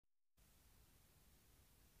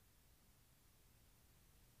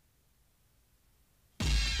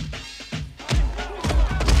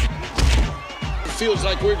feels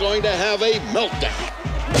like we're going to have a meltdown.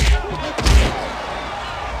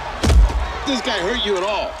 This guy hurt you at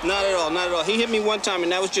all? Not at all, not at all. He hit me one time,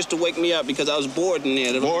 and that was just to wake me up because I was bored in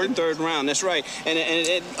there. Bored? The third round, that's right.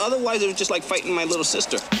 And otherwise, it was just like fighting my little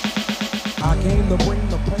sister. I came to bring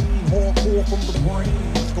the pain, hardcore from the brain.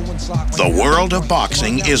 The world of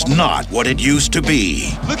boxing is not what it used to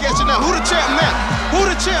be. Look at you now. Who the champ now? Who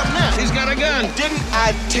the champ now? He's got a gun. Didn't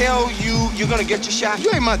I tell you you're gonna get your shot?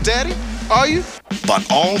 You ain't my daddy, are you? But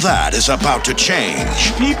all that is about to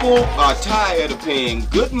change. People are tired of paying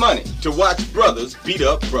good money to watch brothers beat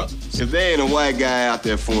up brothers. If there ain't a white guy out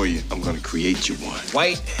there for you, I'm gonna create you one.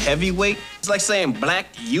 White heavyweight? It's like saying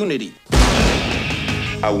black unity.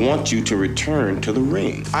 I want you to return to the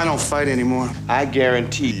ring. I don't fight anymore. I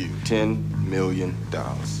guarantee you $10 million.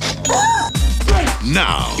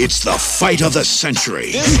 Now, it's the fight of the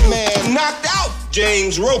century. This man knocked out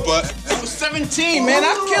James Roper. I was 17, man.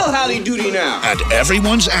 I've killed Holly Doody now. And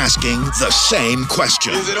everyone's asking the same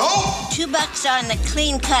question. Is it hope? $2 on the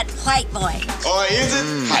clean-cut white boy. Or is it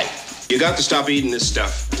hype? You got to stop eating this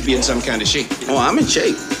stuff to be in some kind of shape. Oh, I'm in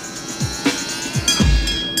shape.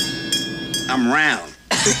 I'm round.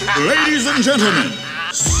 Ladies and gentlemen,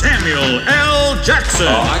 Samuel L. Jackson.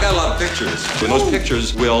 Oh, I got a lot of pictures. And those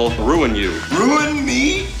pictures will ruin you. Ruin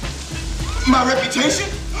me? My reputation?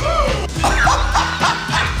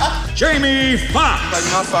 Jamie Foxx. Like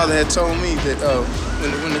my father had told me that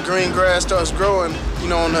when the green grass starts growing, you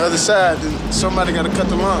know, on the other side, then somebody got to cut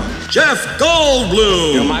the lawn. Jeff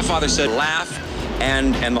Goldblum. You know, my father said, laugh,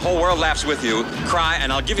 and the whole world laughs with you. Cry,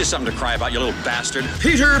 and I'll give you something to cry about, you little bastard.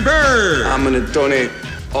 Peter Berg. I'm gonna donate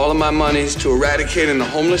all of my monies to eradicating the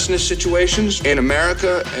homelessness situations in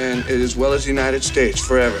America and as well as the United States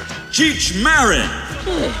forever. Cheech Marin.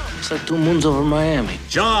 It's like 2 moons over Miami.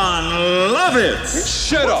 John Lovitz.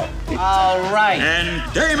 Shut up. All right. And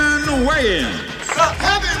Damon Wayans. The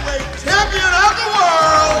heavyweight champion of the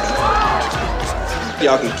world.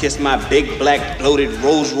 Y'all can kiss my big, black, bloated,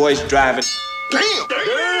 Rolls Royce driving. Damn.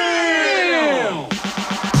 Damn.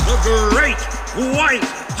 The Great White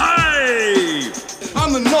Hype.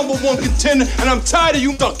 I'm the #1 contender, and I'm tired of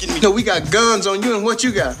you dunking me. You know, we got guns on you, and what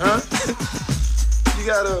you got, huh? You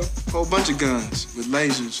got a whole bunch of guns with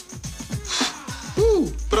lasers. Woo.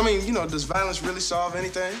 But I mean, you know, does violence really solve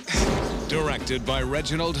anything? Directed by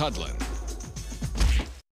Reginald Hudlin.